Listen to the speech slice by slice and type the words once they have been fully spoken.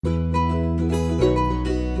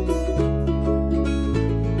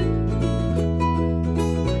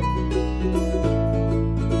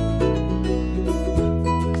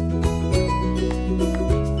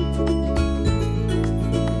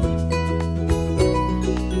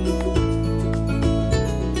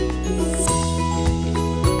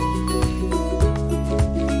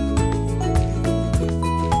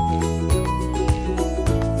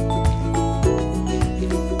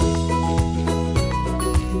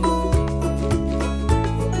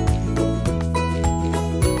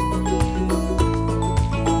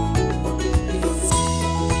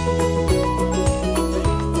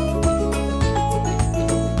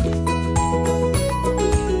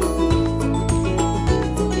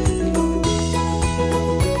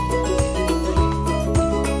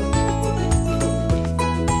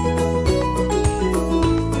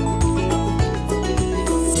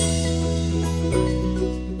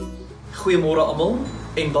Goeiemôre almal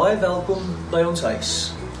en baie welkom by ons huis.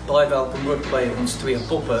 Baie welkom ook by ons twee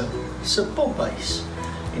poppe se pophuis.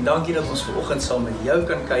 En dankie dat ons vanoggend saam met jou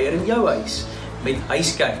kan kuier in jou huis met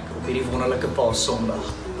Huiskerk op hierdie wonderlike Paaszondag.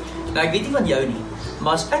 Nou ek weet nie van jou nie,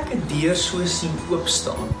 maar as ek 'n deur so sien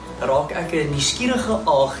oopstaan, raak ek 'n nuuskierige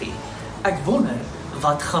aagie. Ek wonder,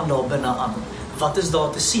 wat gaan daar binne aan? Wat is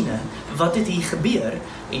daar te sien? Wat het hier gebeur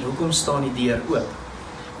en hoekom staan die deur oop?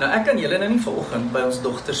 Nou ek kan julle nou nie vanoggend by ons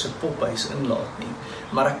dogter se pophuis inlaat nie,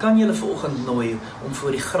 maar ek kan julle vanoggend nooi om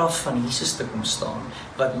voor die graf van Jesus te kom staan,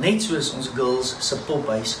 wat net soos ons girls se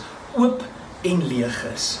pophuis oop en leeg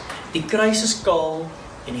is. Die kruis is kaal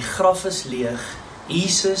en die graf is leeg.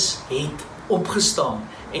 Jesus het opgestaan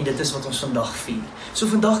en dit is wat ons vandag vier. So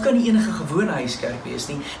vandag kan nie enige gewone huiskerk wees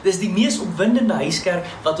nie. Dis die mees opwindende huiskerk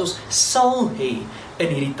wat ons sal hê in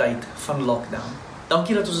hierdie tyd van lockdown.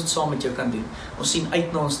 Dankie dat ons dit saam met jou kan doen. Ons sien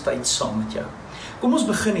uit na ons tyd saam met jou. Kom ons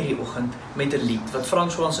begin hierdie oggend met 'n lied wat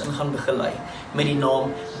François ons in gaan begelei met die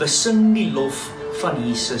naam Besing die lof van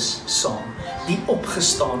Jesus saam, die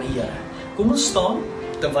opgestane Here. Kom ons staan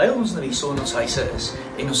terwyl ons nou hier so in ons huise is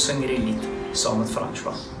en ons sing hierdie lied saam met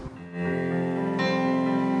François.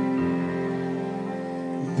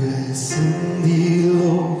 Besing die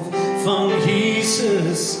lof van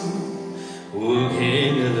Jesus, o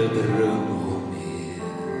engele bring hom neer.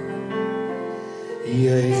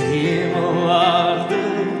 Jy hemel aarde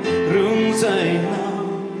roem sy naam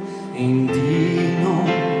en dien hom,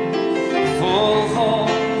 volg hom,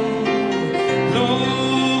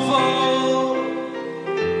 loof hom,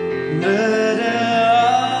 met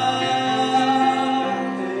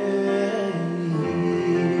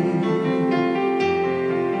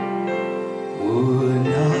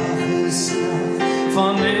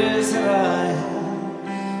van Israel,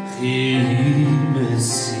 gee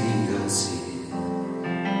Messias hier.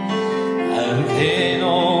 Erken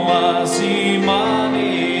hom as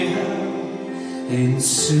Immanuel en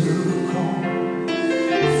soek hom,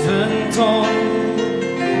 vind hom,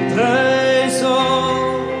 prys hom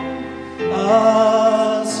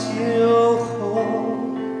as jou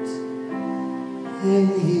God en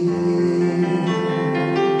Heer.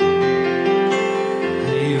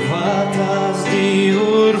 Wat as die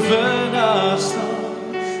oorwinnaar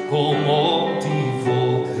staan, kom op die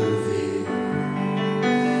wolke weer.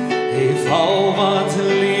 Hy val wat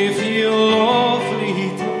leef jou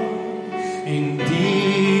loflied en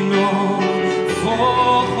dien hom,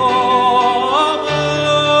 volg hom,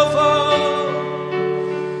 loof hom,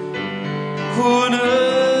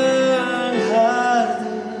 koning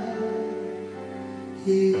harde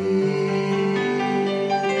Heer.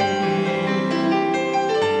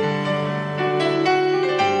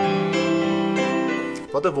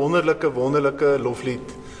 Wat 'n wonderlike loflied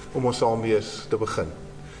om ons saam wees te begin.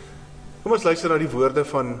 Kom ons luister na die woorde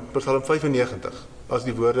van Psalm 95, as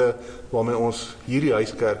die woorde waarmee ons hierdie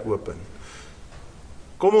huiskerk open.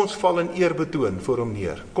 Kom ons val in eerbetoon voor hom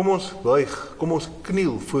neer. Kom ons buig, kom ons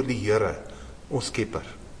kniel voor die Here, ons Skepper.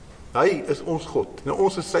 Hy is ons God, en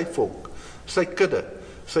ons is sy volk, sy kudde,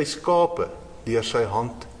 sy skape, deur sy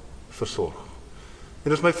hand versorg. En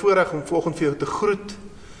dit is my voorreg om vanoggend vir jou te groet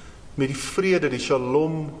met die vrede, die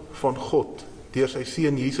shalom van God, deur sy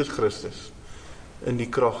Seun Jesus Christus, in die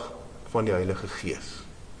krag van die Heilige Gees.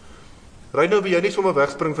 Ry nou by jy nie sommer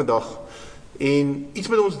wegspring vandag, en iets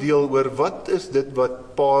met ons deel oor wat is dit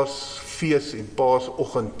wat Paasfees en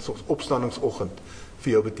Paasoggend, opstandingsoggend,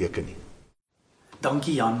 vir jou beteken nie.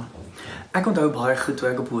 Dankie Jan. Ek onthou baie goed toe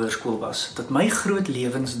ek op hoërskool was, dat my groot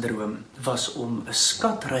lewensdroom was om 'n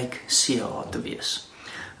skatryk CA te wees.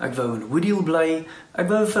 Ek wou in Woodhill bly, ek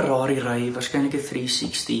wou 'n Ferrari ry, waarskynlik 'n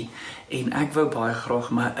 360, en ek wou baie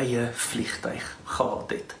graag my eie vliegtuig gehad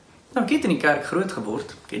het. Nou, ek het in die kerk groot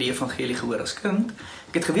geword, ek het die evangelie gehoor as kind,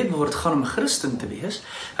 ek het geweet waar dit gaan om 'n Christen te wees,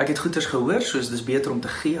 ek het goeters gehoor, soos dis beter om te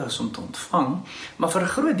gee as om te ontvang, maar vir 'n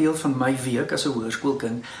groot deel van my week as 'n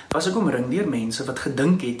hoërskoolkind, was ek omring deur mense wat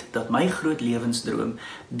gedink het dat my groot lewensdroom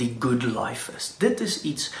die good life is. Dit is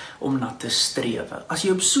iets om na te strewe. As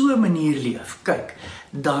jy op so 'n manier leef, kyk,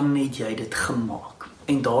 dan het jy dit gemaak.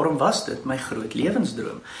 En daarom was dit my groot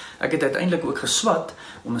lewensdroom. Ek het uiteindelik ook geswat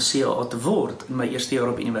om 'n CA te word in my eerste jaar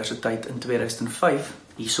op universiteit in 2005,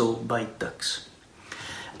 hierso by Tuks.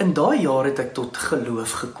 In daai jaar het ek tot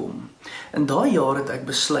geloof gekom. In daai jaar het ek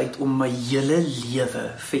besluit om my hele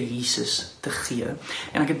lewe vir Jesus te gee.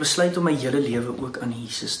 En ek het besluit om my hele lewe ook aan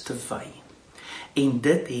Jesus te wy. En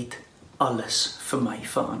dit het alles vir my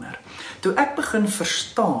verander. Toe ek begin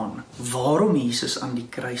verstaan waarom Jesus aan die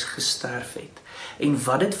kruis gesterf het, en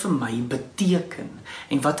wat dit vir my beteken,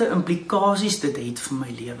 en wat 'n implikasies dit het vir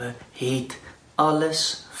my lewe, het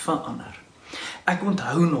alles verander. Ek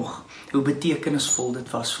onthou nog hoe betekenisvol dit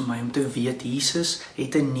was vir my om te weet Jesus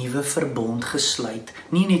het 'n nuwe verbond gesluit,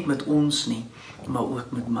 nie net met ons nie, maar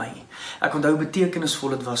ook met my. Ek onthou betekenisvol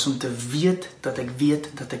dit was om te weet dat ek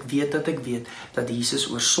weet dat Jesus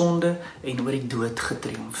oor sonde en oor die dood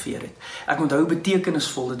getriomfeer het. Ek onthou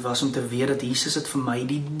betekenisvol dit was om te weet dat Jesus het vir my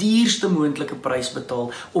die duurste moontlike prys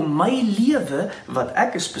betaal om my lewe, wat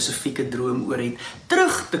ek 'n spesifieke droom oor het,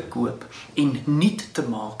 terug te koop en nuut te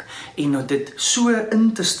maak en dit so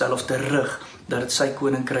in te stel of te rig dat dit sy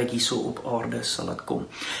koninkryk hierso op aarde sal laat kom.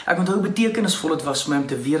 Ek onthou hoe betekenisvol dit was vir my om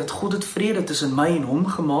te weet dat God het vrede tussen my en hom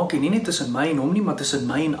gemaak, en nie net tussen my en hom nie, maar tussen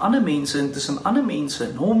my en ander mense, en tussen ander mense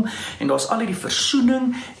en hom, en daar's al hierdie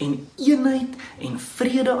versoening en eenheid en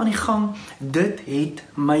vrede aan die gang. Dit het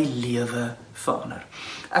my lewe verander.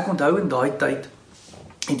 Ek onthou in daai tyd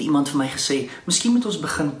het iemand vir my gesê, miskien moet ons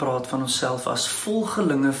begin praat van onsself as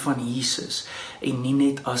volgelinge van Jesus en nie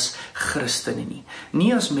net as Christene nie.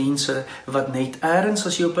 Nie as mense wat net ergens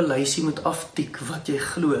as jy op 'n lysie moet aftik wat jy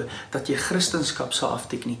glo, dat jy Christendom sal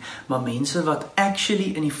aftik nie, maar mense wat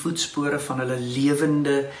actually in die voetspore van hulle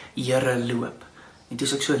lewende Here loop. En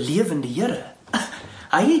dis ook so 'n lewende Here.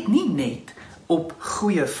 Hy het nie net op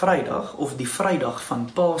Goeie Vrydag of die Vrydag van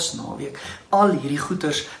Paasnaweek al hierdie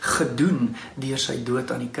goeters gedoen deur sy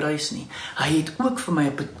dood aan die kruis nie. Hy het ook vir my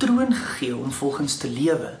 'n patroon gegee om volgens te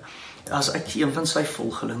lewe as ek een van sy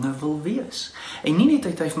volgelinge wil wees. En nie net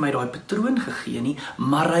het hy vir my daai patroon gegee nie,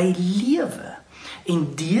 maar hy lewe.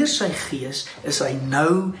 En deur sy gees is hy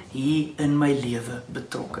nou hier in my lewe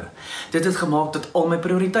betrokke. Dit het gemaak dat al my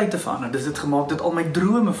prioriteite verander. Dit het gemaak dat al my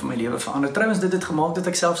drome vir my lewe verander. Trouwens, dit het gemaak dat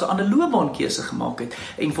ek selfs 'n ander loopbaankeuse gemaak het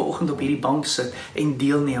en vanoggend op hierdie bank sit en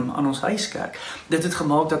deelneem aan ons Huiskerk. Dit het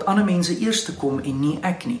gemaak dat ander mense eers te kom en nie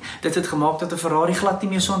ek nie. Dit het gemaak dat 'n Ferrari glad nie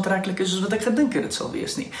meer so aantreklik is soos wat ek gedink het dit sal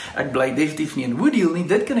wees nie. Ek bly definitief nie in Woodhill nie,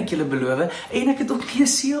 dit kan ek julle beloof, en ek het ook nie 'n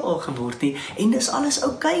CA geword nie, en dis alles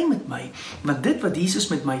oukei met my. Want dit wat Jesus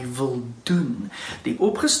met my wil doen, die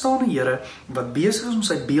opgestane Here wat besig is om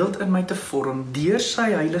sy beeld in my te vorm deur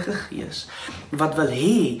sy Heilige Gees, wat wil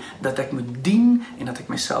hê dat ek moet dien en dat ek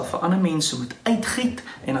myself vir ander mense moet uitgiet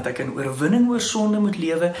en dat ek in oorwinning oor sonde moet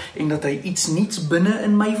lewe en dat hy iets nuuts binne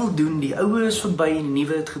in my wil doen. Die ou is verby en die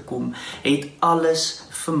nuwe het gekom, het alles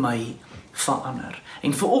vir my verander.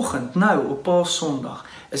 En vanoggend, nou op Paasondag,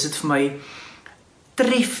 is dit vir my,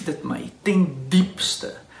 tref dit my ten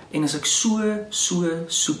diepste. En is ek so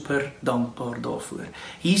super dankbaar daarvoor.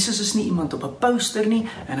 Jesus is nie iemand op 'n poster nie,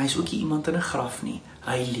 en hy is ook nie iemand in 'n graf nie.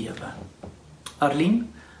 Hy lewe.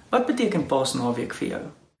 Arlien, wat beteken Paasnaweek vir jou?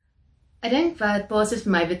 Ek dink wat Paas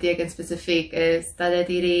vir my beteken spesifiek is, dat dit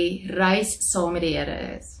hierdie reis saam met die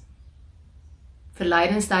Here is.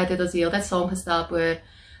 Verlydenstyd het ons die hele tyd saamgestap oor,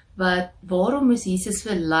 waarom moes Jesus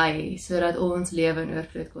verlei, sodat ons lewe in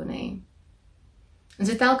oorvloed kon hê. Ons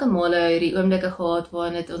het telke male hierdie oomblikke gehad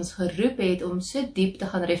waarin dit ons geroep het om so diep te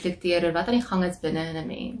gaan reflekteer oor wat aan die gang is binne in 'n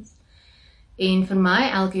mens. En vir my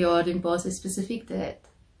elke jaar doen Paas spesifiek dit.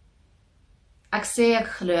 Ek sê ek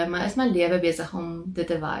glo, maar is my lewe besig om dit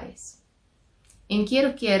te wys. En keer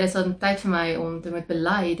op keer is dit tyd vir my om te moet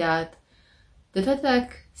bely dat dit wat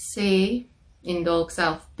ek sê en dalk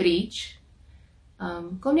self preach,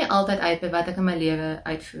 kom nie altyd uit by wat ek in my lewe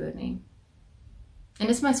uitvoer nie. En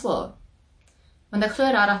dit is my swaar. Want ek glo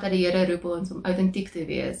regtig dat die Here roep ons om autentiek te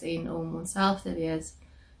wees en om onsself te wees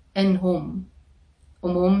in hom,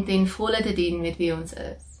 om hom ten volle te dien met wie ons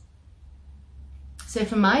is. So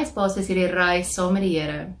vir my is Paas hierdie reis saam met die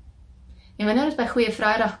Here. En wanneer ons by Goeie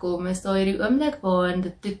Vrydag kom, is daar hierdie oomblik waarin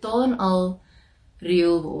dit totaal en al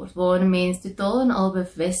reëel word, waarin 'n mens totaal en al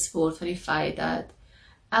bewus word van die feit dat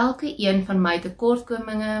elke een van my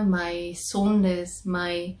tekortkominge, my sondes,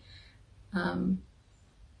 my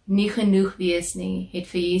nie genoeg wees nie, het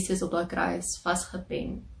vir Jesus op daai kruis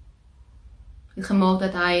vasgepen. Het gemaak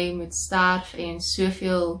dat hy moet sterf en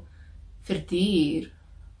soveel verduur.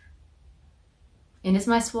 En dit is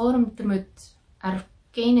my swaar om te moet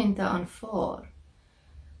erken en te aanvaar.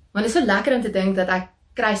 Want dit is so lekker om te dink dat ek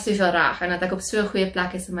kry soveel reg en dat ek op so 'n goeie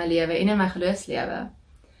plek is in my lewe en in my geloofslewe.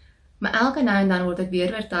 Maar elke nou en dan word ek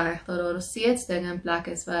weer oortuig dat daar steeds dinge in plek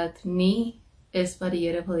is wat nie is wat die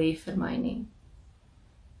Here wil hê vir my nie.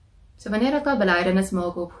 So wanneer ek al belydenis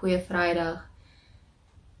maak op Goeie Vrydag,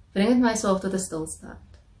 bring dit my sorg tot 'n stilstand.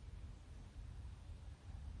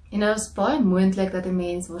 En dit is baie moontlik dat 'n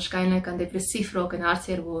mens waarskynlik kan depressief raak en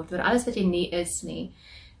hartseer word oor alles wat jy nie is nie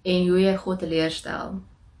en hoe jy God teleurstel.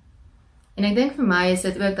 En ek dink vir my is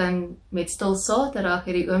dit ook dan met stil Saterdag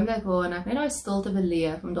hierdie oomblik waarin ek net daai stilte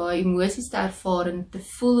beleef, om daai emosies te ervaar en te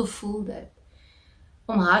voel hoe voel dit.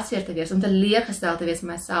 Om hartseer te wees, om teleurgestel te wees in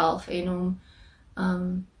myself en om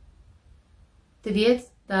te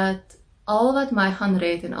weet dat al wat my gaan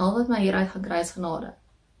red en al wat my hieruit gaan kry is genade.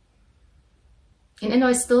 En in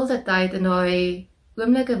daai stilte tyd, in daai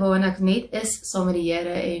oomblikke waarin ek net is saam met die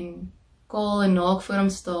Here en kaal en naak voor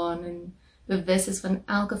hom staan en bewus is van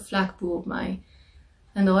elke vlek bo op my,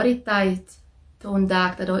 in daardie tyd te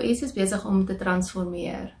ontdek dat daar iets is besig om te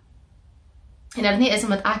transformeer. En dat nie is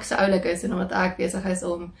omdat ek so oulik is en omdat ek besig is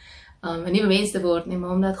om 'n nuwe mens te word nie,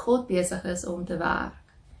 maar omdat God besig is om te werk.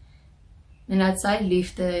 En dat sy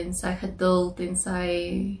liefde en sy geduld en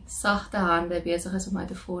sy sagte hande besig is om my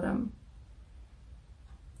te vorm.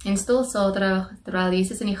 En stil Saterdag, terwyl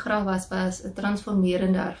Jesus in die graf was 'n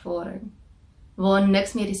transformerende ervaring, waar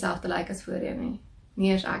niks meer dieselfde lyk as voorheen nie,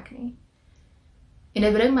 nie eers ek nie. En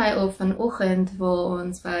dit bring my op vanoggend waar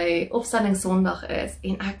ons by Opstandingssondag is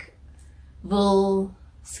en ek wil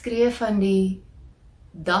skree van die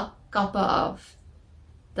dakkappe af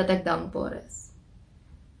dat ek dankbaar is.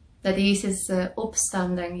 Dat Jesus se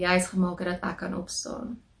opstanding juist gemaak het dat ek kan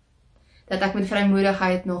opstaan. Dat ek met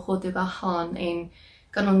vrymoedigheid na God toe kan gaan en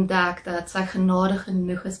kan ontdek dat sy genade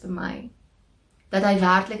genoeg is vir my. Dat hy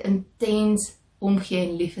werklik intens omgee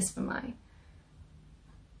en lief is vir my.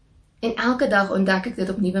 En elke dag ontdek ek dit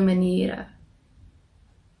op nuwe maniere.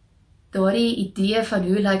 Daardie idee van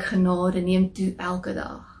hoe lyk genade neem toe elke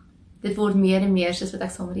dag. Dit word meer en meer soos wat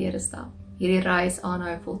ek saam met die Here stap. Hierdie reis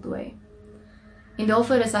aanhou voltooi. En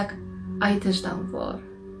daarvoor is ek uiters dankbaar.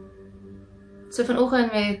 So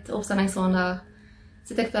vanoggend met Opstandingssondag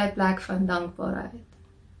sit ek by 'n plek van dankbaarheid.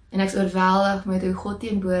 En ek is oorweldig met hoe God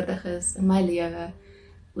teenwoordig is in my lewe,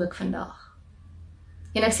 ook vandag.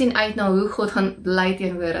 En ek sien uit na hoe God gaan bly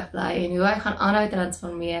teenwoordig bly en hoe hy gaan aanhou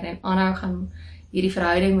transformeer en aanhou gaan hierdie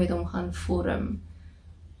verhouding met hom gaan vorm.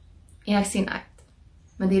 En ek sien uit.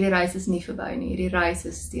 Want hierdie reis is nie verby nie, hierdie reis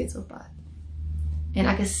is steeds op pad. En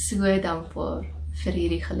ek is so dankbaar vir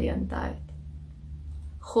hierdie geleentheid.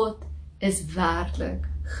 God is werklik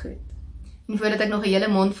goed. En voordat ek nog 'n hele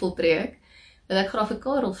mond vol preek, wil ek graag vir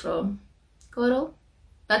Karel vra. Karel,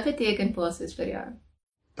 wat beteken Paasfees vir jou?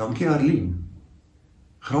 Dankie Arlene.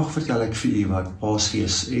 Graag vertel ek vir u wat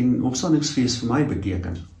Paasfees en Opstandingsfees vir my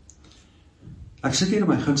beteken. Ek sit hier in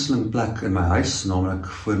my gunsteling plek in my huis, naamlik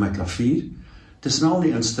voor my klavier, tussen al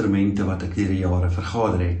die instrumente wat ek deur die jare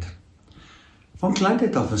vergader het. Van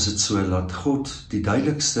kleintyd af is dit so dat God die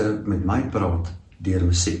duidelikste met my praat deur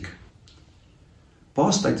musiek.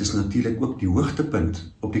 Paastyd is natuurlik ook die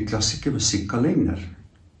hoogtepunt op die klassieke musiekkalender.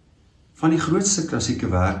 Van die grootste klassieke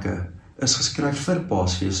werke is geskryf vir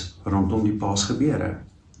Paasfees rondom die Paasgebeure.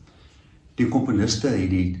 Die komponiste het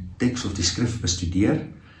die teks of die skrif bestudeer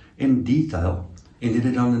en detail en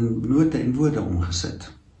dit dan in note en woorde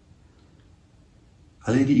omgesit.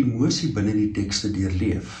 Hulle het die emosie binne die tekste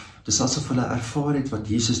deurleef. Dis asof hulle ervaar het wat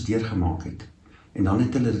Jesus deurgemaak het en dan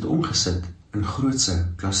het hulle dit omgesit in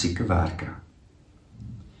grootse klassieke werke.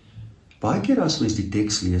 Baie keer as mens die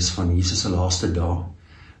teks lees van Jesus se laaste dae,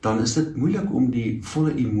 dan is dit moeilik om die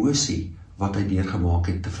volle emosie wat hy deurgemaak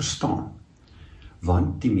het te verstaan.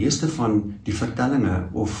 Want die meeste van die vertellinge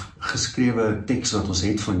of geskrewe teks wat ons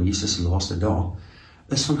het van Jesus se laaste dae,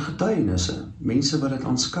 is van getuienisse, mense wat dit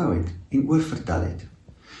aanskou het en oorvertel het.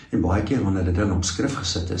 En baie keer wanneer dit dan op skrif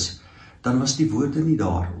gesit is, dan was die woorde nie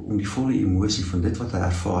daar om die volle emosie van dit wat hy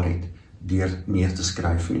ervaar het, deur neer te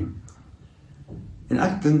skryf nie. En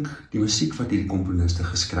ek dink die musiek wat hierdie komponiste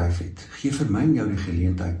geskryf het, gee vir my en jou die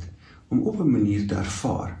geleentheid om op 'n manier te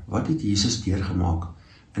ervaar wat het Jesus deurgemaak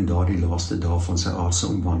in daardie laaste dae van sy aardse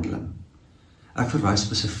omwandeling. Ek verwys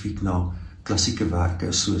spesifiek na klassieke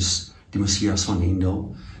werke soos die Messias van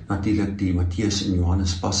Handel, natuurlik die Matteus en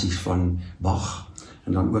Johannes passies van Bach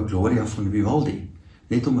en dan ook Gloria van Vivaldi,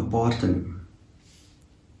 net om 'n paar te noem.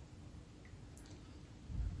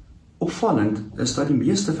 Opvallend is dat die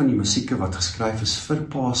meeste van die musieke wat geskryf is vir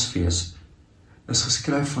Paasfees, is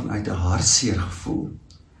geskryf vanuit 'n hartseer gevoel.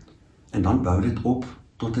 En dan bou dit op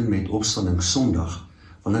tot en met Opstandingssondag,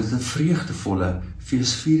 wanneer dit 'n vreugdevolle,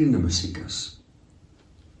 feesvierende musiek is.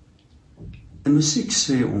 In musiek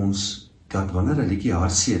sê ons dat wanneer 'n liedjie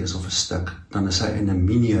hartseer is of 'n stuk, dan is hy in 'n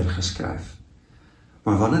mineur geskryf.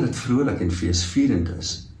 Maar wanneer dit vrolik en feesvierend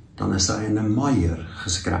is, dan is hy in 'n majeur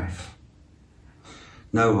geskryf.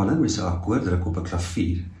 Nou, wanneer mens 'n akkoord druk op 'n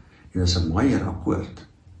klavier, en dis 'n majeur akkoord,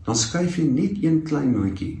 dan skuif jy net een klein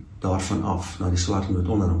nootjie daarvan af na die swart noot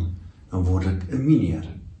onder hom, dan word dit 'n mineur.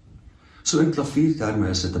 So in klavierterme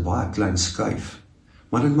is dit 'n baie klein skuif,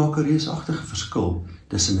 maar dit maak 'n reusagtige verskil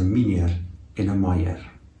tussen 'n mineur en 'n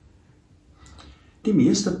majeur. Die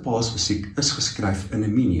meeste paasmusiek is geskryf in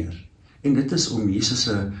 'n mineur, en dit is om Jesus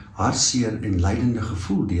se hartseer en lydende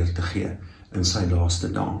gevoel deur te gee in sy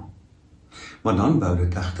laaste dae. Maar dan bou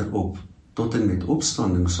dit egter op tot en met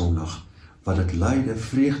Opstandingssondag, wat dit luide,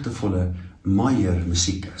 vreugdevolle Maier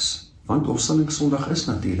musiek is. Want Opstandingssondag is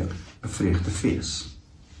natuurlik 'n vreugdefees.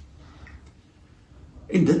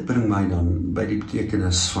 En dit bring my dan by die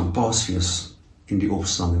betekenis van Paasfees en die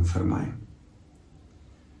opstanding vir my.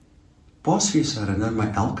 Paasfees herinner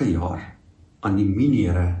my elke jaar aan die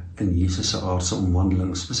minere in Jesus se aardse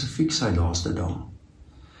omwandeling, spesifiek sy laaste dae.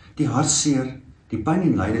 Die hartseer, die pyn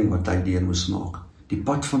en lyding wat hy deur moes maak, die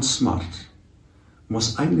pad van smart, om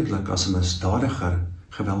ons eindelik as 'n misdadiger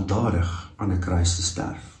gewelddadig aan 'n kruis te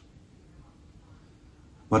sterf.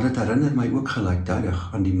 Maar dit herinner my ook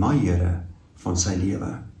gelyktydig aan die Maiere van sy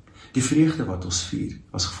lewe, die vreugde wat ons vier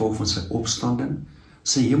as gevolg van sy opstanding,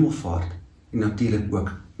 sy hemelvaart en natuurlik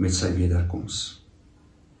ook met sy wederkoms.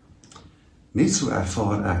 Net so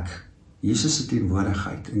ervaar ek Jesus se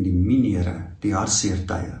teenwoordigheid in die minere, die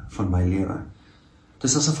hartseertye van my lewe.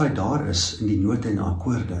 Dis asof hy daar is in die note en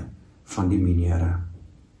akkoorde van die minere.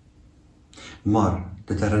 Maar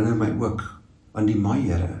dit herinner my ook aan die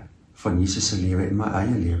Maiere van Jesus se lewe en my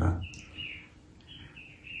eie lewe.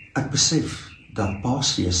 Ek besef dat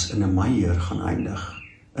Paasfees in 'n Maier gaan eindig,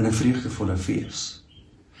 in 'n vreugdevolle fees.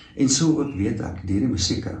 En so ook weet ek, deur die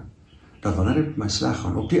musieke, dat wanneer dit met my sleg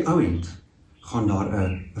gaan, op die ou end, gaan daar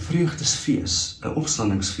 'n vreugdesfees, 'n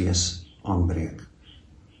opstandingsfees aanbreek.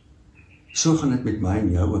 So gaan dit met my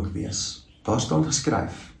en jou ook wees. Daar staan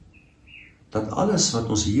geskryf, dat alles wat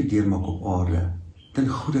ons hier deurmaak op aarde, ten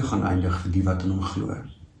goeie gaan eindig vir die wat in hom glo.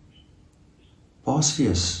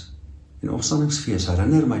 Paasfees en opstandingsfees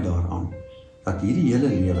herinner my daaraan, dat hierdie hele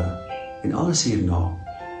lewe en alles hierna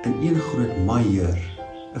in een groot Maier,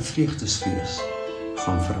 'n vreugdesfees,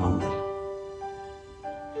 gaan verander.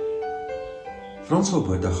 Frans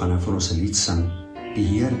Botha gaan nou vir ons 'n lied sing, die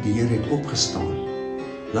Heer het opgestaan.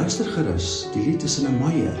 Luister gerus, die lied is in 'n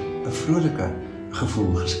Maier, 'n vrolike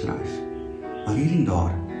gevoel geskryf. Maar hier en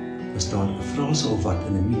daar is daar 'n frase of wat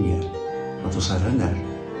in 'n mineur, wat ons herinner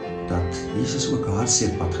dat Jesus ook 'n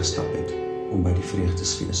hartseerpad gestap het om by die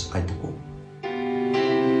vreugdesfees uit te kom.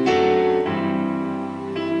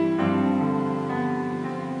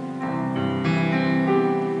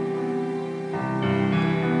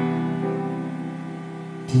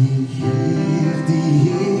 Die Heer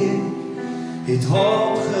het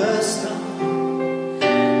opgestaan,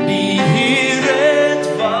 die Heer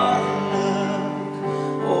het waarlik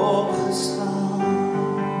opgestaan.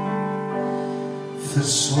 Vir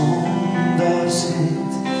sondaars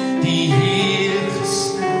het die Heer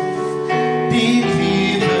gesterf, die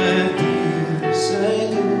lewe deur sy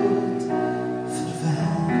dood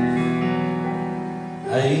verwerf.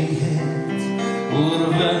 Hy het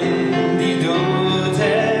oorwin die dood.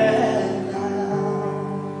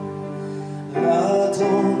 Laat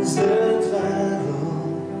ons dit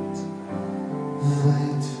wêreld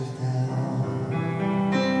wyd vertel.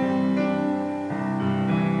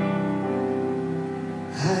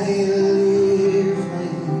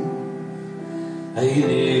 Hy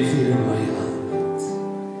leef hier in my hart.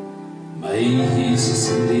 My Jesus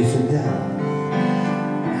leef vandag.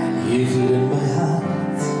 Hy leef hier in my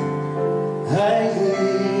hart.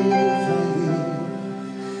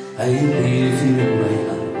 Hy leef hier in my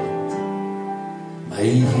hart. My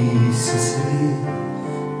Jesus leef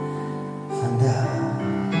vandag.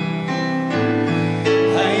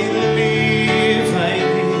 Hy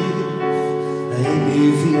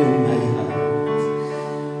leef hier in my hart.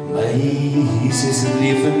 My Jesus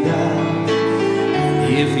leef vandag. Hy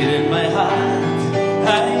leef hier in my hart.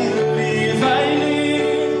 Hy leef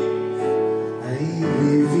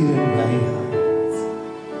hier in my hart.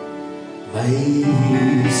 My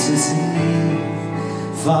Jesus leef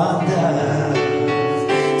vandag.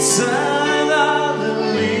 Sing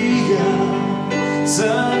halleluja,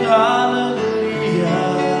 sing halleluja.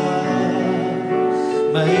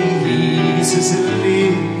 My Jesus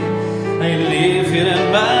leef, hy leef hier in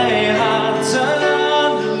my hart. Sing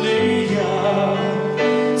halleluja,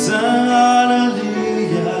 sing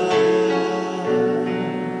halleluja.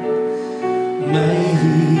 My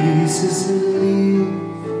Jesus leef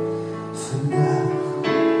vandag.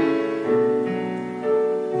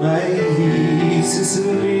 My Jesus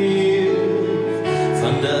leef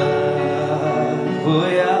vandag, oh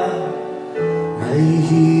ja, my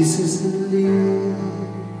Jesus leef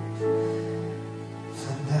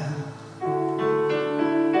vandag.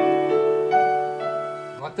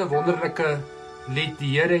 Wat 'n wonderlike lied,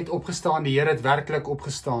 die Here het opgestaan, die Here het werklik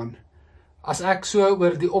opgestaan. As ek so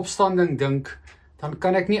oor die opstanding dink, dan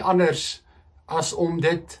kan ek nie anders as om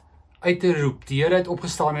dit uit te roep. Die Here het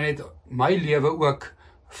opgestaan en het my lewe ook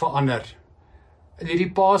verander. In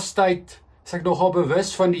hierdie Paastyd is ek nogal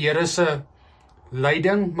bewus van die Here se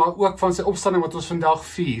leiding, maar ook van sy opstanding wat ons vandag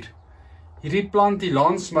vier. Hierdie plant hier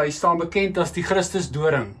langs my staan bekend as die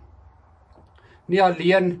Christusdoring. Nie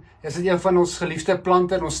alleen is dit een van ons geliefde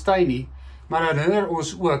plante in ons tuin nie, maar herinner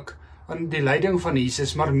ons ook aan die lyding van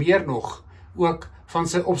Jesus, maar meer nog, ook van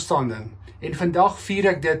sy opstanding. En vandag vier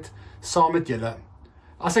ek dit saam met julle.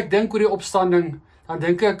 As ek dink oor die opstanding, dan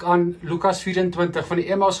dink ek aan Lukas 24 van die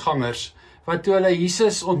Emmausgangers, wat toe hulle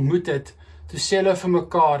Jesus ontmoet het, toe sê hulle vir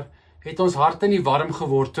mekaar, het ons harte nie warm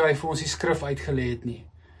geword toe hy vir ons die skrif uitgelê het nie.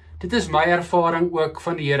 Dit is my ervaring ook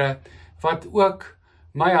van die Here, wat ook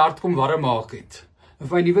my hart kom warm maak het, en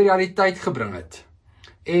vir my nuwe realiteit gebring het,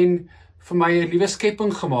 en vir my 'n nuwe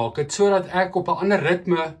skepping gemaak het, sodat ek op 'n ander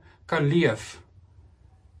ritme kan leef.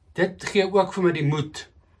 Dit gee ook vir my die moed,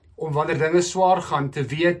 om wanneer dinge swaar gaan, te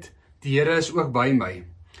weet, die Here is ook by my.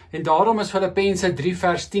 En daarom is Filippense 3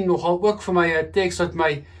 vers 10 nogal ook vir my 'n teks wat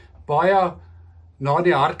my baie na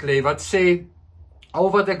die hart lê, wat sê,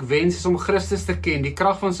 al wat ek wens is om Christus te ken, die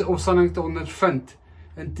krag van sy opstanding te ondervind,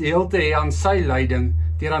 en deel te hê aan sy lyding,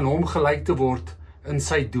 deur aan hom gelyk te word in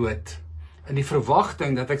sy dood, in die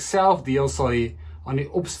verwagting dat ek self deel sal hê aan die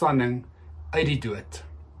opstanding uit die dood.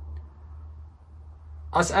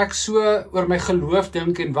 As ek so oor my geloof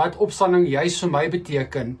dink en wat opstanding juis vir my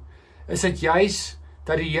beteken, is dit juis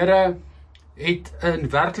dat die Here het in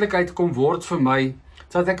werklikheid kom word vir my,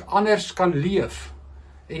 sodat ek anders kan leef.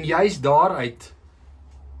 En juis daaruit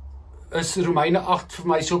is Romeine 8 vir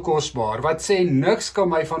my so kosbaar, wat sê, niks kan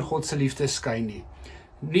my van God se liefde skei nie.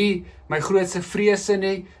 Nie my grootste vrese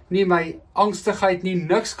nie, nie my angstigheid nie,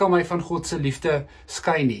 niks kan my van God se liefde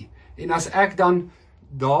skei nie. En as ek dan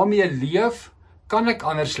daarmee leef, kan ek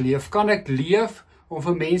anders leef, kan ek leef om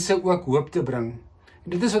vir mense ook hoop te bring.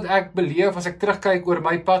 En dit is wat ek beleef as ek terugkyk oor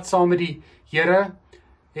my pad saam met die Here,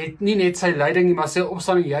 het nie net sy lyding nie, maar sy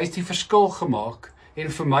opstanding juist die verskil gemaak en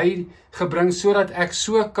vir my gebring sodat ek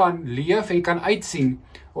so kan leef en kan uitsien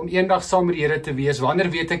om eendag saam met die Here te wees. Wanneer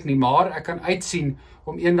weet ek nie, maar ek kan uitsien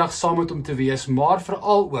om eendag saam met hom te wees, maar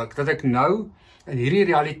veral ook dat ek nou in hierdie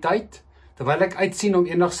realiteit, terwyl ek uitsien om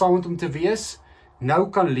eendag saam met hom te wees, nou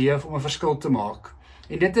kan leef om 'n verskil te maak.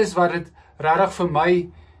 En dit is wat dit regtig vir my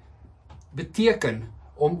beteken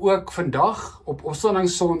om ook vandag op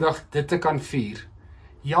Opstandingssondag dit te kan vier.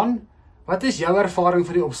 Jan, wat is jou ervaring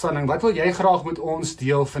vir die opstanding? Wat wil jy graag met ons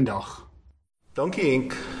deel vandag? Dankie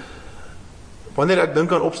Henk. Wanneer ek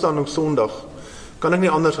dink aan Opstandingssondag, kan ek nie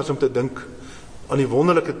anders as om te dink aan die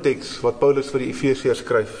wonderlike teks wat Paulus vir die Efesiërs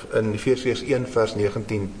skryf in Efesiërs 1 vers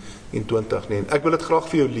 19 en 20 nie. En ek wil dit graag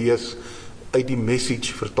vir jou lees uit die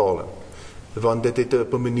Message vertaling, want dit het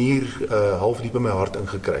op 'n manier half diep in my hart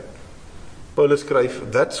ingekry. Paulus skryf,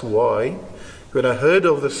 "That's why, when I heard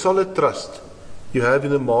of the solid trust you have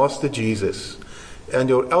in the Master Jesus, and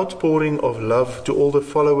your outpouring of love to all the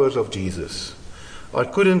followers of Jesus, I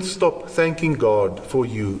couldn't stop thanking God for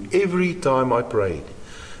you every time I prayed.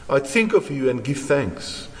 I'd think of you and give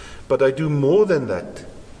thanks, but I do more than that.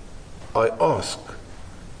 I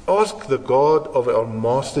ask the God of our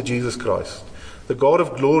Master Jesus Christ, the God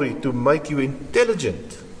of glory, to make you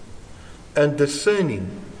intelligent and discerning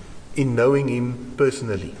in knowing Him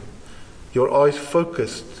personally. Your eyes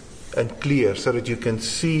focused and clear so that you can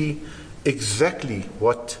see exactly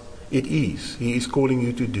what it is He is calling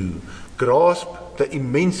you to do. Grasp the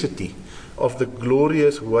immensity of the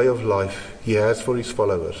glorious way of life He has for His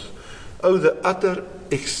followers. Oh, the utter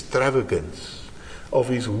extravagance of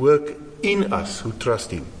His work in us who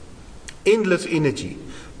trust Him. Endless energy,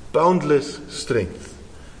 boundless strength.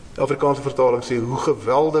 Die Afrikaanse vertaling sê, hoe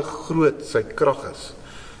geweldig groot sy krag is,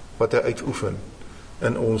 wat hy uitoefen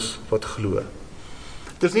in ons wat glo.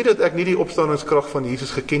 Het is nie dat ek nie die opstandingskrag van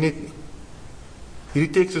Jesus geken het nie.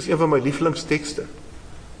 Hierdie teks is een van my lieflingstekste.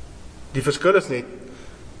 Die verskil is net,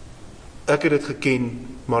 ek het dit geken,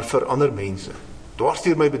 maar vir ander mense. Dwars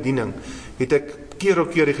deur my bediening het ek keer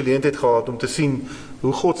op keer die geleentheid gehad om te sien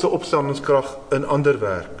hoe God se opstandingskrag in ander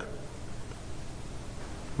werk.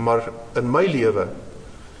 Maar in my lewe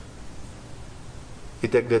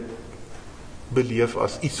het ek dit beleef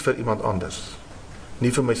as iets vir iemand anders,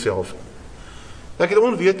 nie vir myself. Ek het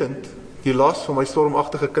onwetend die las van my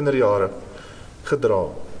stormagtige kinderjare gedra.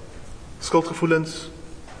 Skuldgevoelens,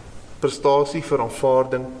 prestasie vir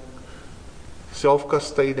aanvaarding,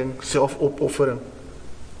 selfkastyding, selfopoffering,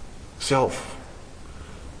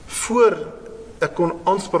 voor ek kon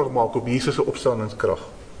aanspraak maak op Jesus se opstandingskrag,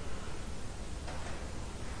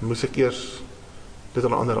 moes ek eers dit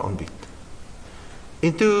aan ander aanbied.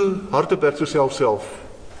 En toe hardop ek so self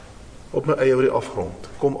op my eie oor die afgrond,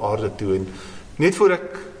 kom aarde toe, en net voor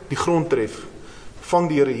ek die grond tref, vang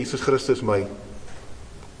die Here Jesus Christus my,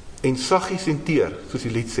 en saggies en teer, soos die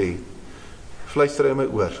lied sê, fluister hy my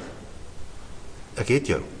oor, ek het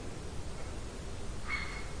jou,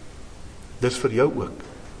 dis vir jou ook.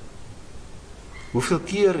 Hoeveel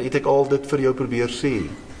keer het ek al dit vir jou probeer sê?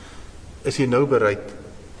 Is jy nou bereid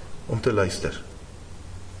om te luister?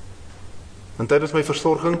 En tydens my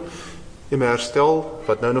versorging en my herstel,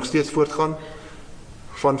 wat nou nog steeds voortgaan,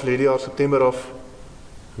 van verlede jaar September af,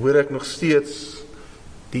 hoor ek nog steeds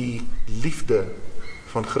die liefde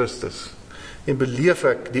van Christus en beleef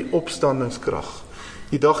ek die opstandingskrag.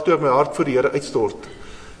 Die dag toe ek my hart voor die Here uitstort,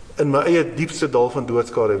 in my eie diepste dal van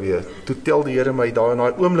doodskade weer, toe tel die Here my daar in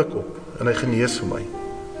daai oomblik op, en hy genees vir my,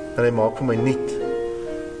 en hy maak vir my nuut,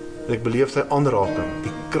 en ek beleef sy aanraking,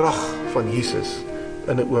 die krag van Jesus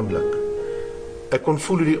in 'n oomblik. Ek kon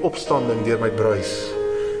voel hoe die opstanding deur my bruis,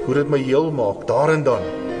 hoe dit my heel maak, daar en dan,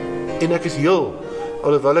 en ek is heel,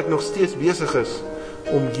 alhoewel ek nog steeds besig is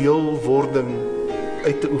om heelwording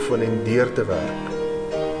uit te oefen en deur te werk,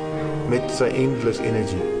 met sy endless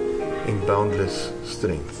energy en boundless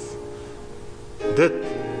strength. Dit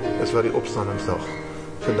is wat die opstandingsdag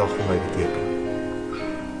vandag vir my beteken.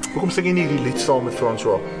 Hoekom sing jy nie die lied saam met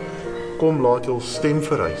François? Kom laat jy ons stem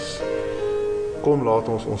verrys. Kom laat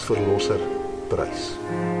ons verlosser prys.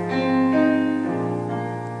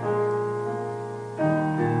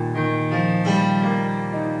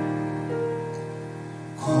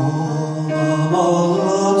 Kom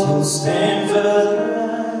laat ons stem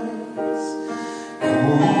verrys.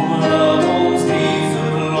 Kom laat ons die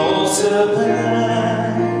verlosser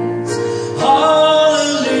prys.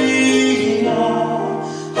 Halleluja,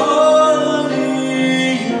 halleluja.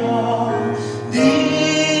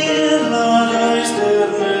 Die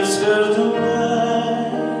duisternis verdwyn.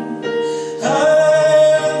 Hy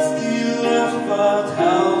is die lig wat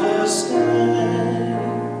helder skyn.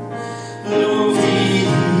 Loof die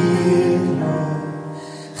Here,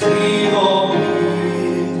 geef hom eer.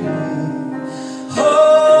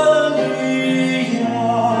 Halleluja,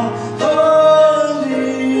 halleluja,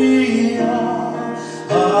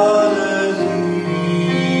 halleluja.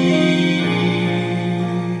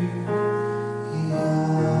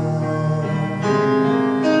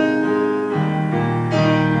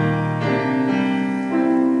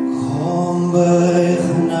 Kom buig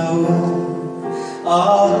nou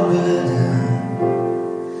aanbidding.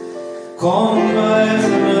 Kom buig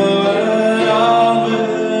nou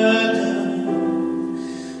aanbidding.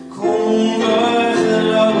 Kom buig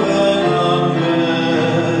nou aanbidding.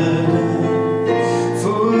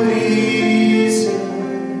 Voor Jesus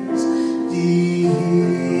die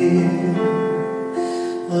Heer.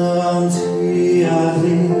 Want wie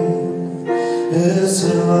alleen is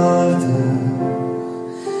waardig.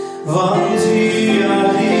 Want wie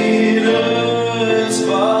alleen is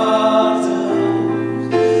waardig.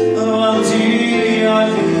 Want wie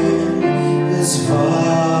alleen is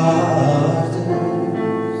waardig.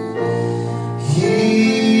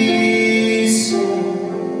 Jesus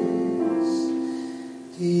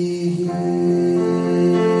die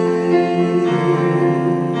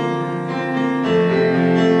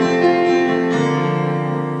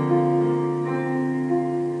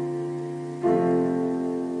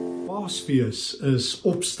Paasfees is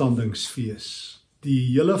opstandingsfees.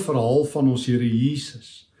 Die hele verhaal van ons Here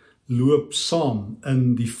Jesus loop saam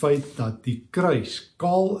in die feit dat die kruis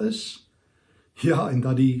kaal is, ja, en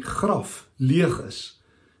dat die graf leeg is.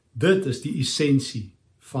 Dit is die essensie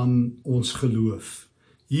van ons geloof.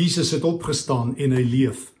 Jesus het opgestaan en hy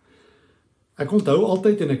leef. Ek onthou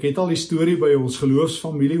altyd, en ek het al die storie by ons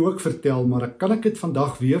geloofsfamilie ook vertel, maar kan ek dit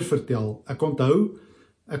vandag weer vertel? Ek onthou,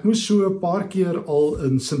 ek moes so 'n paar keer al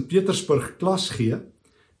in Sint-Petersburg klas gee,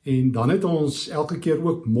 en dan het ons elke keer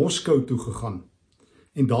ook Moskou toe gegaan.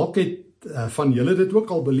 En dalk het van julle dit ook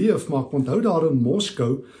al beleef, maar ek onthou daar in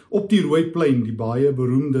Moskou, op die Rooiplein, die baie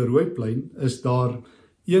beroemde Rooiplein, is daar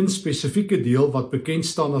een spesifieke deel wat bekend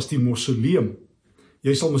staan as die mausoleum.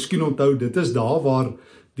 Jy sal miskien onthou, dit is daar waar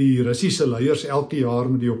die Russiese leiers elke jaar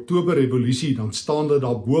met die Oktoberrevolusie, dan staan dit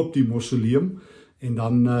daar bo op die mausoleum, en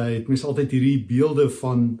dan het mens altyd hierdie beelde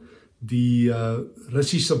van die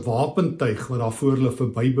Russiese wapentuig wat daar voor hulle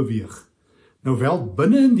verby beweeg. Nou wel,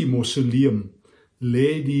 binne in die mausoleum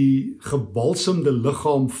lê die gebalsemde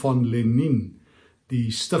liggaam van Lenin,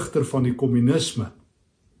 die stigter van die kommunisme.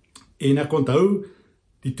 En ek onthou,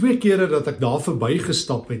 die 2 kere dat ek daar verby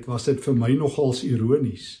gestap het, was dit vir my nogals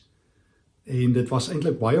ironies. En dit was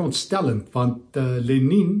eintlik baie ontstellend, want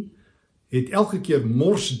Lenin het elke keer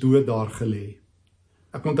morsdood daar gelê.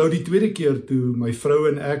 Ek onthou die 2de keer toe my vrou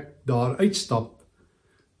en ek daar uitstap,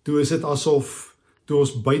 toe is dit asof, toe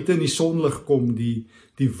ons buite in die sonlig kom, die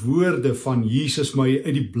woorde van Jesus my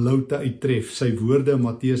uit die bloute uittref, sy woorde in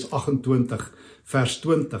Matteus 28 vers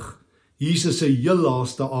 20, Jesus se heel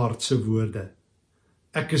laaste aardse woorde,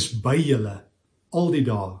 ek is by julle al die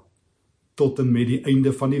dae, tot en met die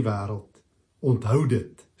einde van die wêreld. Onthou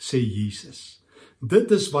dit, sê Jesus.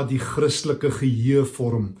 Dit is wat die Christelike geheue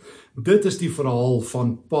vorm. Dit is die verhaal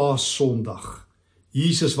van Paaszondag.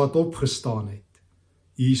 Jesus wat opgestaan het.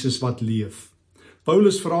 Jesus wat leef.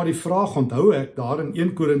 Paulus vra die vraag, onthou ek, daar in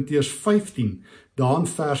 1 Korintiërs 15, daar in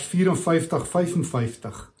vers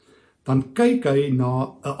 54-55, dan kyk hy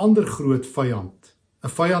na 'n ander groot vyand, 'n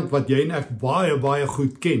vyand wat jy en ek baie, baie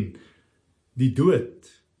goed ken, die dood,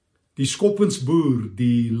 die skoppensboer,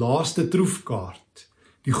 die laaste troefkaart,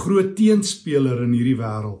 die groot teenspeler in hierdie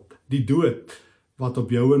wêreld, die dood, wat op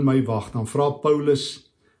jou en my wag. Dan vra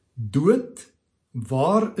Paulus, dood,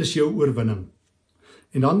 waar is jou oorwinning?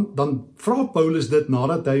 En dan vra Paulus dit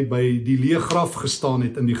nadat hy by die leë graf gestaan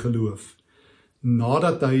het in die geloof,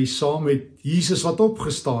 nadat hy saam met Jesus wat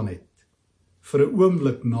opgestaan het, vir 'n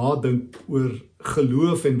oomblik nadink oor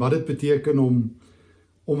geloof en wat dit beteken om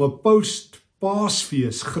 'n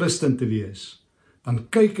post-Paasfees Christen te wees. Dan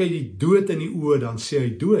kyk hy die dood in die oë, dan sê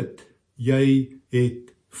hy, dood, jy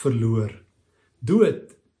het verloor.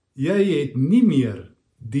 Dood, jy het nie meer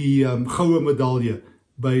die goue medalje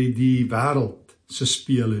by die wêreld se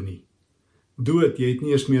spele nie. Dood, jy het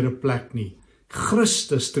nie eens meer 'n plek nie.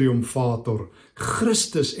 Christus triomfator,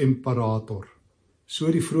 Christus imperator.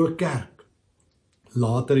 So die vroeë kerk.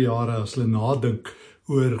 Later jare as hulle nadink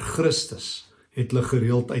oor Christus, het hulle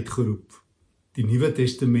gereeld uitgeroep. Die Nuwe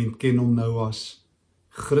Testament ken hom nou as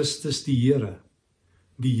Christus die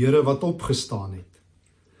Here wat opgestaan het.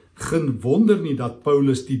 Geen wonder nie dat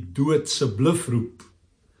Paulus die dood se bluf roep.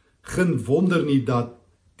 Geen wonder nie dat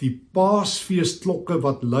die Paasfeestklokke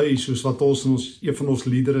wat lui, soos wat ons een van ons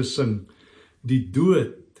liedere sing, die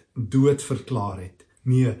dood verklaar het.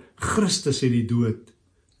 Nee, Christus het die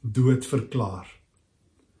dood verklaar.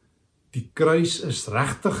 Die kruis is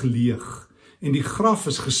regtig leeg en die graf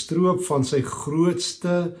is gestroop van sy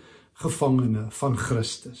grootste gevangene, van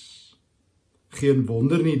Christus. Geen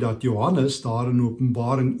wonder nie dat Johannes daar in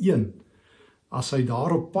Openbaring 1, as hy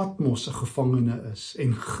daar op Patmos 'n gevangene is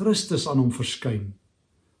en Christus aan hom verskyn,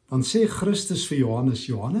 dan sê Christus vir Johannes,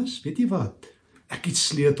 Johannes, weet jy wat? Ek het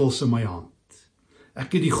sleutels in my hand.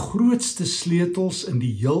 Ek het die grootste sleutels in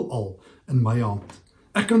die heelal in my hand.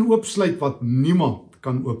 Ek kan oopsluit wat niemand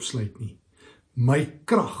kan oopsluit nie. My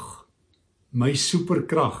krag, my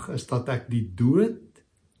superkrag is dat ek die dood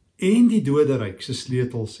en die doderyk se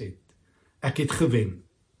sleutels het. Ek het gewen.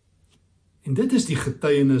 En dit is die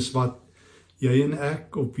getuienis wat jy en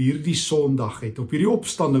ek op hierdie Sondag het, op hierdie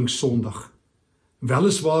opstandingssondag.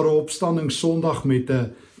 Weliswaar 'n opstandingssondag met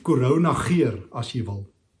 'n koronageur, as jy wil.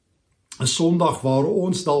 'n Sondag waar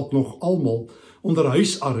ons dalk nog almal onder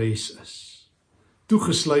huisarrest is,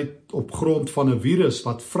 toegesluit op grond van 'n virus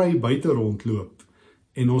wat vry buite rondloop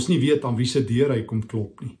en ons nie weet aan wie se deur hy kom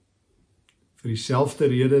klop nie. Vir dieselfde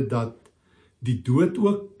rede dat die dood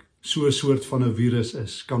ook so 'n soort van 'n virus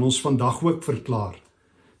is, kan ons vandag ook verklaar,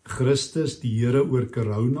 Christus die Here oor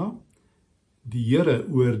corona, die Here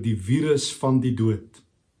oor die virus van die dood.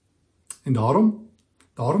 En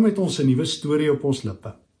daarom het ons 'n nuwe storie op ons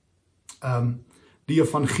lippe. Die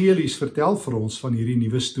evangelies vertel vir ons van hierdie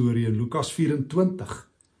nuwe storie in Lukas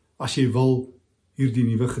 24, as jy wil, hierdie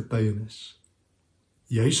nuwe getuienis.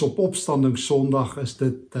 Juis op opstandingssondag is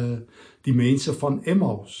dit die mense van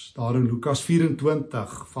Emmaus, daar in Lukas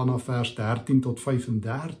 24, vanaf vers 13 tot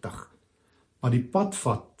 35, wat die pad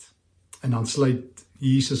vat, en dan sluit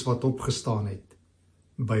Jesus wat opgestaan het,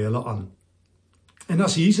 by hulle aan. En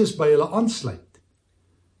as Jesus by hulle aansluit,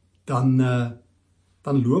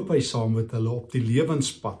 dan loop hy saam met hulle op die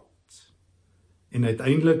lewenspad. En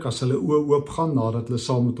uiteindelik, as hulle oë oopgaan, nadat hulle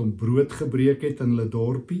saam met hom brood gebreek het in hulle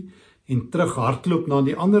dorpie, en terug hardloop na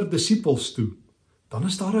die ander disippels toe, dan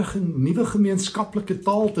is daar 'n nuwe gemeenskaplike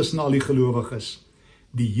taal tussen al die gelowiges.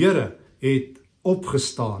 Die Here het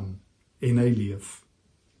opgestaan en hy leef.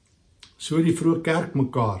 So die vroeë kerk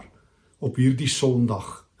mekaar op hierdie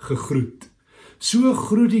Sondag gegroet. So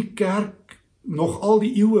groet die kerk nog al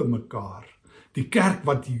die eeue mekaar. Die kerk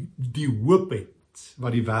wat die hoop het,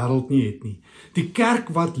 wat die wêreld nie het nie. Die kerk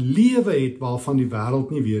wat lewe het, waarvan die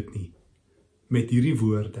wêreld nie weet nie. Met hierdie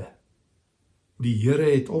woorde. Die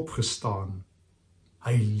Here het opgestaan.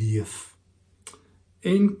 Hy leef.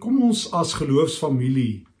 En kom ons as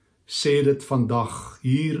geloofsfamilie sê dit vandag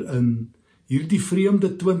hier in hierdie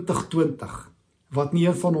vreemde 2020, wat nie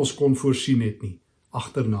een van ons kon voorsien het nie,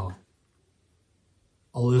 agterna.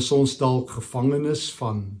 Al is ons dalk gevangenes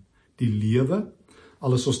van die lewe,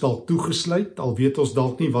 al is ons dalk toegesluit, al weet ons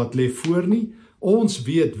dalk nie wat lê voor nie, ons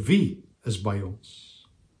weet wie is by ons.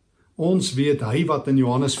 Ons weet hy wat in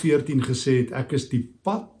Johannes 14 gesê het, ek is die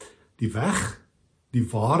pad, die weg, die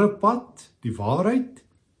ware pad, die waarheid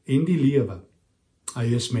en die lewe. Hy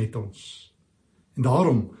is met ons. En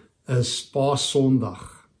daarom is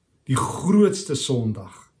Paasondag die grootste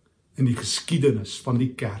Sondag in die geskiedenis van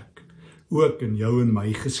die kerk, ook in jou en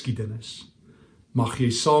my geskiedenis. Mag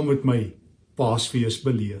jy saam met my Paasfees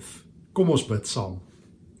beleef. Kom ons bid saam.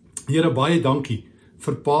 Here, baie dankie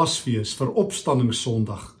vir Paasfees, vir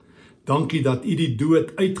Opstandingssondag. Dankie dat U die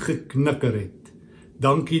dood uitgeknikker het.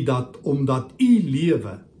 Dankie dat omdat U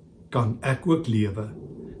lewe, kan ek ook lewe.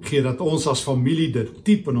 Gee dat ons as familie dit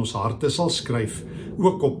diep in ons harte sal skryf,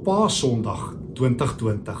 ook op Paasondag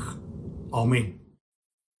 2020. Amen.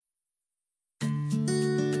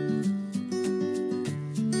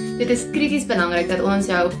 Dit is krities belangrik dat ons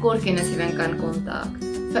jou op kort kennisgewing kan kontak,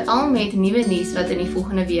 veral met nuwe nuus wat in die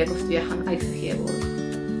volgende week of 2 gaan uitgegee word.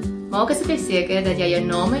 Maak asseblief seker dat jy jou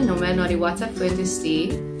naam en nommer na die WhatsApp foon toe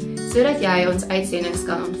stuur, sodat jy ons uitsendings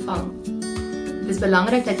kan ontvang. Dit is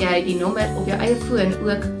belangrik dat jy die nommer op jou eie foon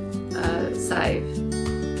ook save.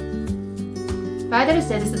 Verder is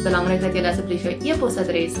dit belangrik dat jy asseblief jou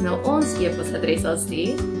e-posadres na ons e-posadres sal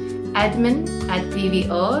stuur,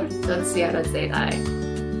 admin@pvr.co.za.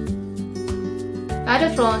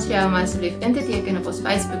 Verder vra ons vir jou om asseblief in te teken op ons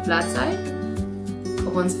Facebook bladsy,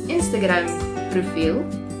 op ons Instagram profiel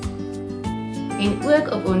en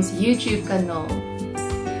ook op ons YouTube kanaal.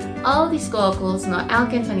 Al die skakels na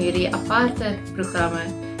elkeen van hierdie aparte programme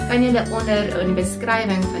kan jy onder in die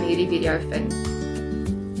beskrywing van hierdie video vind.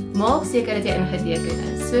 Maak seker dat jy ingeteken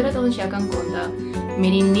is, sodat ons jou kan kontak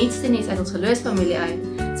met die nuutste nuus uit ons geloofsfamilie uit,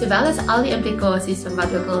 sowel as al die implikasies van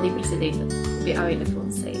wat ook al die president op die ou einde vir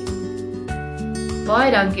ons sê.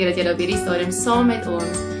 Baie dankie dat jy op hierdie stadium saam met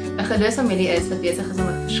ons 'n geloofsfamilie is wat besig is om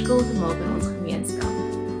 'n verskil te maak in ons gemeenskap.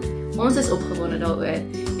 Ons is opgewonde daaroor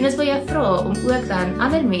en ons wil jou vra om ook dan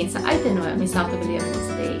ander mense uit te nooi om dieselfde belewenis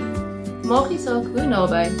te hê. Maak nie saak hoe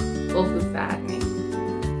naby of hoe ver nie.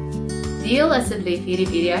 Deel asseblief hierdie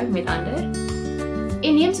video met ander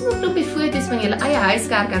en neem sommer 'n klompie foto's van julle eie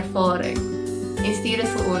huiskerk ervaring en stuur dit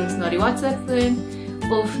vir ons na die WhatsApp foon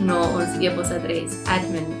of na ons e-posadres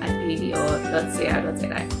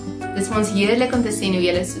admin@pvr.co.za. Dit is vir ons heerlik om te sien hoe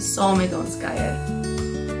julle so saam met ons kuier.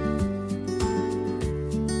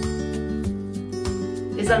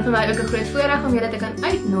 Dit is dan vir my ook 'n groot voorreg om julle te kan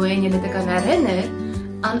uitnooi en julle te kan herinner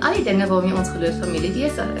aan al die dinge waarmee ons geloofsfamilie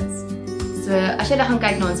besig is. So, as jy gaan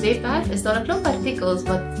kyk na ons webwerf, is daar 'n klomp artikels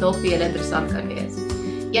wat dalk vir julle interessant kan wees.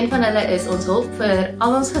 Een van hulle is ons hulp vir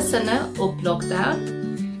al ons gesinne op lockdown.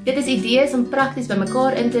 Dit is idees om prakties by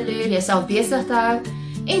mekaar in te loer, jouself besig te hou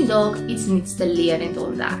en dalk iets nuuts te leer en te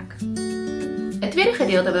ontdek. 'n Tweede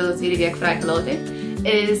gedeelte wat ons hierdie week vrygelaat het,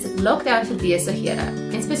 is lockdown vir besighede.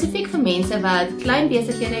 En spesifiek vir mense wat klein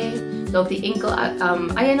besighede het, dalk die enkel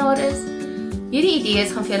eienaar is. Hierdie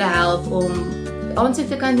idees gaan vir julle help om aansoek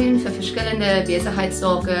te kan doen vir verskillende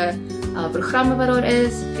besigheidssake, programme wat daar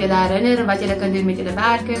is, vir julle herinner wat julle kan doen met julle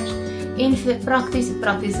werkers en vir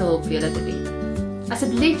praktiese hulp vir julle te bied.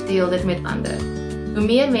 Asseblief deel dit met ander. Hoe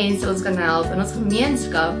meer mense ons kan help in ons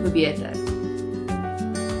gemeenskap, hoe beter.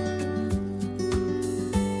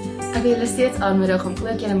 Ek wil julle steeds aanmoedig om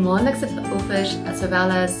ook julle maandelikse offers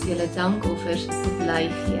sowel as julle dankoffers te bly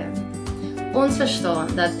gee. Ons verstaan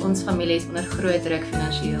dat ons families onder groot druk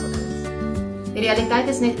finansiëel is. Die realiteit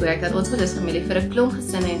is net ook dat ons geloofsfamilie vir 'n klomp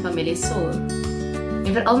gesinne en families sorg.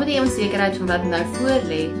 En veral met die onsekerheid van wat nou voor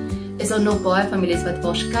lê, is daar nog baie families wat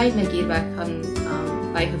waarskynlik hierby gaan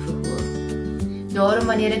bygevoeg word. Daarom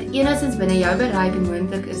wanneer dit enigstens binne jou bereik en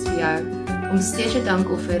moontlik is vir jou om steeds 'n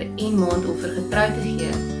dankoffer en maandoffer getrou te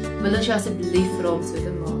gee, wil ons jou asseblief vra om so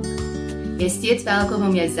te maak. Jy is steeds welkom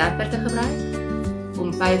om jou Zapper te gebruik,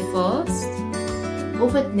 om PayFast,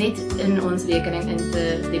 of dit net in ons rekening in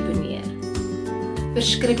te deponeer.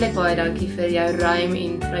 Verskriklik baie dankie vir jou ruim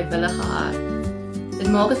en vrywillige hart.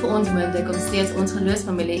 Dit maak dit vir ons moontlik om steeds ons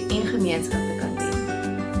geloofsfamilie en gemeenskap te kan dien.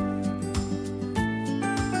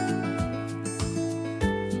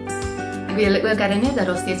 Ek wil julle ook herinner dat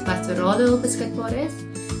daar steeds pastorale hulp beskikbaar is.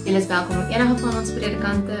 Julle is welkom om enige van ons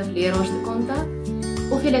predikante of leraars te kontak,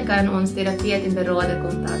 of julle kan ons terapeut en beraader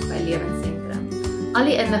kontak by Lewensentrum. Al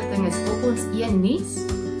die inligting is op ons e-nuus,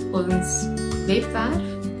 ons webwerf,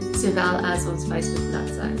 sowel as ons Facebook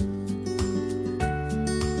bladsy.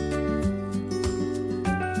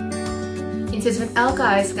 En soos met elke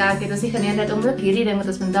huiskerk het ons die geleentheid om ook hierdie ding wat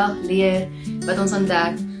ons vandag leer, wat ons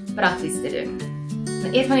ontdek, prakties te doen.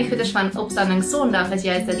 En een van die goeders van Opstandingssondag is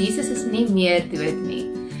juist dat Jesus is nie meer dood nie.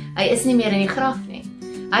 Hy is nie meer in die graf nie.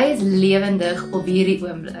 Hy is lewendig op hierdie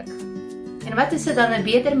oomblik. En wat is dit dan 'n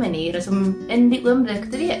beter manier as om in die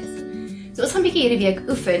oomblik te wees? So ons gaan 'n bietjie hierdie week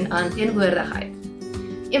oefen aan teenwoordigheid.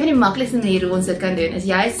 Een van die maklikste maniere hoe ons dit kan doen, is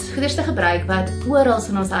juist goeders te gebruik wat oral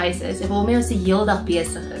in ons huis is, en waarmee ons die hele dag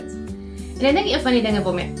besig is. En ek dink een van die dinge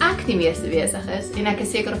waarmee ek die meeste besig is, en ek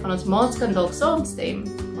is seker van ons maats kan dalk saamstem,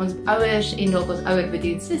 ons ouers en dalk ons ouer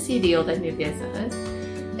bedien sussie die hele tyd mee besig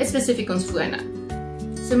is spesifiek ons fone.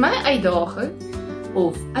 So my uitdaging,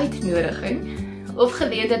 of uitnodiging, of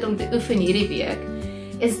geleentheid om te oefen hierdie week,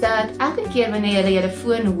 is dat elke keer wanneer jy julle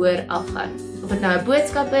foon hoor afgaan, of dit nou 'n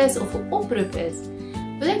boodskap is of 'n oproep is,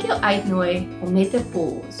 wil ek jou uitnooi om net te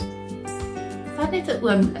pause. Vat net 'n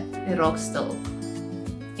oomblik en raak stil.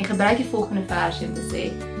 En gebruik die volgende versie om te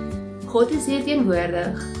sê, God is hier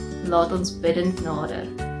teenwoordig, laat ons bidend nader.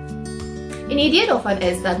 En die idee daarvan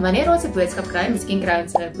is dat wanneer ons 'n boodskap kry, miskien kry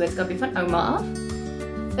ons 'n boodskapie van ouma af,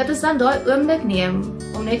 dat ons dan daai oomblik neem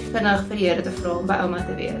om net vinnig vir die Here te vra om by ouma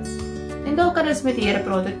te wees. En dalk kan ons met die Here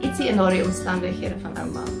praat oor ietsie in daardie omstandighede van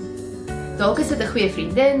ouma. Dalk is dit 'n goeie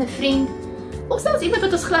vriendin, 'n vriend, of selfs iemand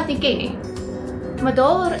wat ons glad nie ken nie. Maar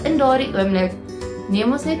daar in daardie oomblik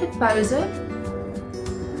neem ons net 'n pouse,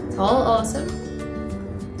 haal asem,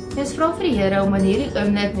 en ons vra vir die Here om in hierdie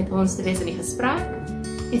oomblik met ons te wees in die gesprek,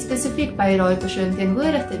 en spesifiek by daai persoon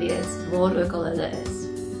teenwoordig te wees, waar ook al hulle is.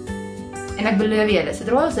 En ek beloof julle,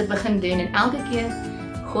 sodra ons dit begin doen en elke keer,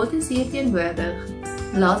 God is hier teenwoordig,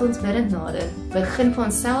 laat ons bidend nader, begin vir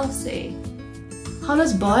onsself sê, gaan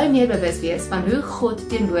ons baie meer bewus wees van hoe God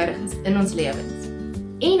teenwoordig is in ons lewens.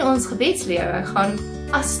 En ons gebedslewe gaan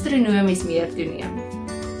astronomies meer toeneem.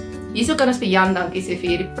 Hierso kan ons vir Jan dankie sê vir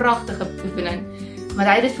hierdie pragtige oefening, want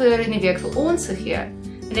hy het dit vroeër in die week vir ons gegee,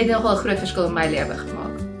 en het nogal 'n groot verskil in my lewe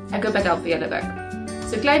gemaak. Ek hoop ek help vir julle ook.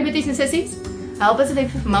 So klein boeties en sissies, help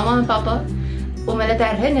asseblief vir mamma en pappa, om hulle te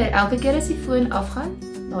herinner elke keer as die foon afgaan,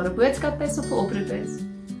 daar 'n boodskap is of 'n oproep is,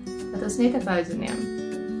 dat ons net 'n pauze neem,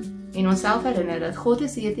 en onsself herinner dat God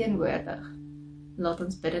is hier teenwoordig, laat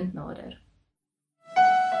ons bidend nader.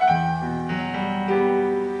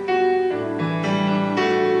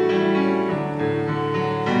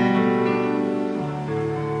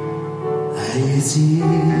 Hy is hier,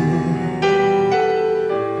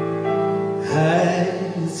 hy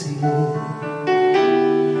is hier,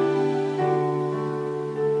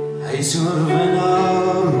 hy is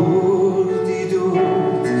oorwinnaar oor die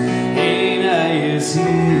dood, en hy is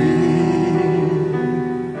hier,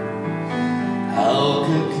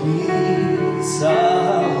 elke knie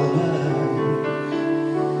sal buig,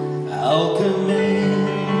 elke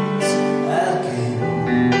mens erken,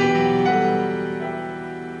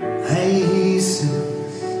 hy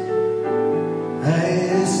Jesus, hy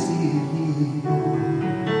is hier,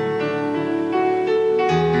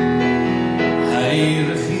 hy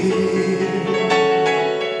regeer,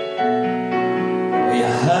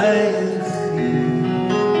 ja hy regeer,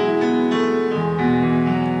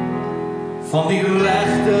 van die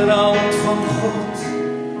regterhand van God,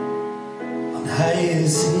 want hy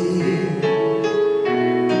is hier,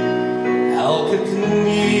 elke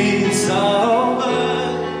knie sal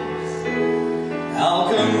buig,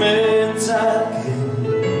 elke mens erken,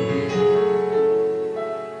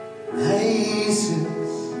 hy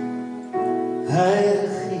Jesus, hy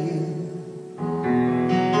regeer,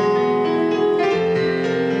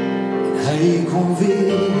 en hy kom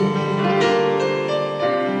weer,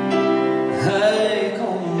 hy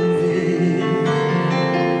kom weer,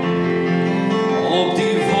 op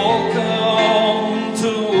die wolke om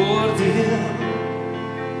te oordeel,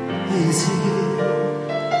 hy is hier,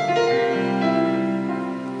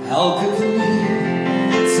 elke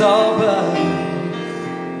knie sal buig,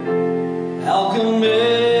 elke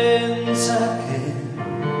mens erken,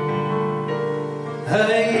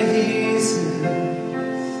 hy Jesus,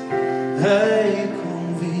 hy kom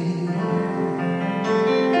weer,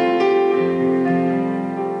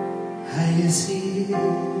 hy is hier,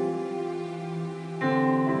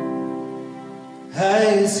 hy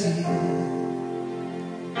is hier,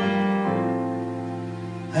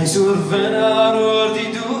 hy is oorwinnaar oor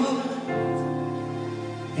die dood,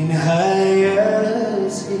 en hy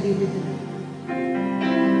is hier,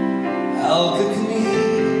 elke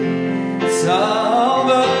knie sal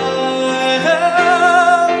buig,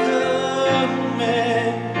 elke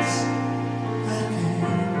mens erken,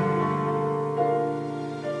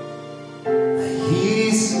 hy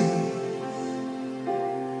Jesus,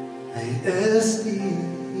 hy is hier.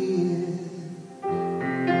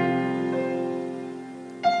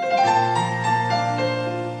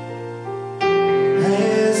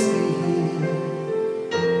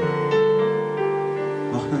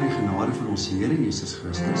 Mag nou die genade van ons Here Jesus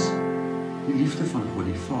Christus, die liefde van God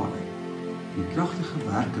die Vader, die kragtige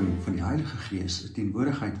werking van die Heilige Gees 'n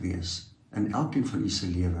teenwoordigheid wees in elkeen van u se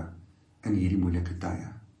lewe in hierdie moeilike tye.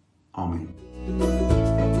 Amen.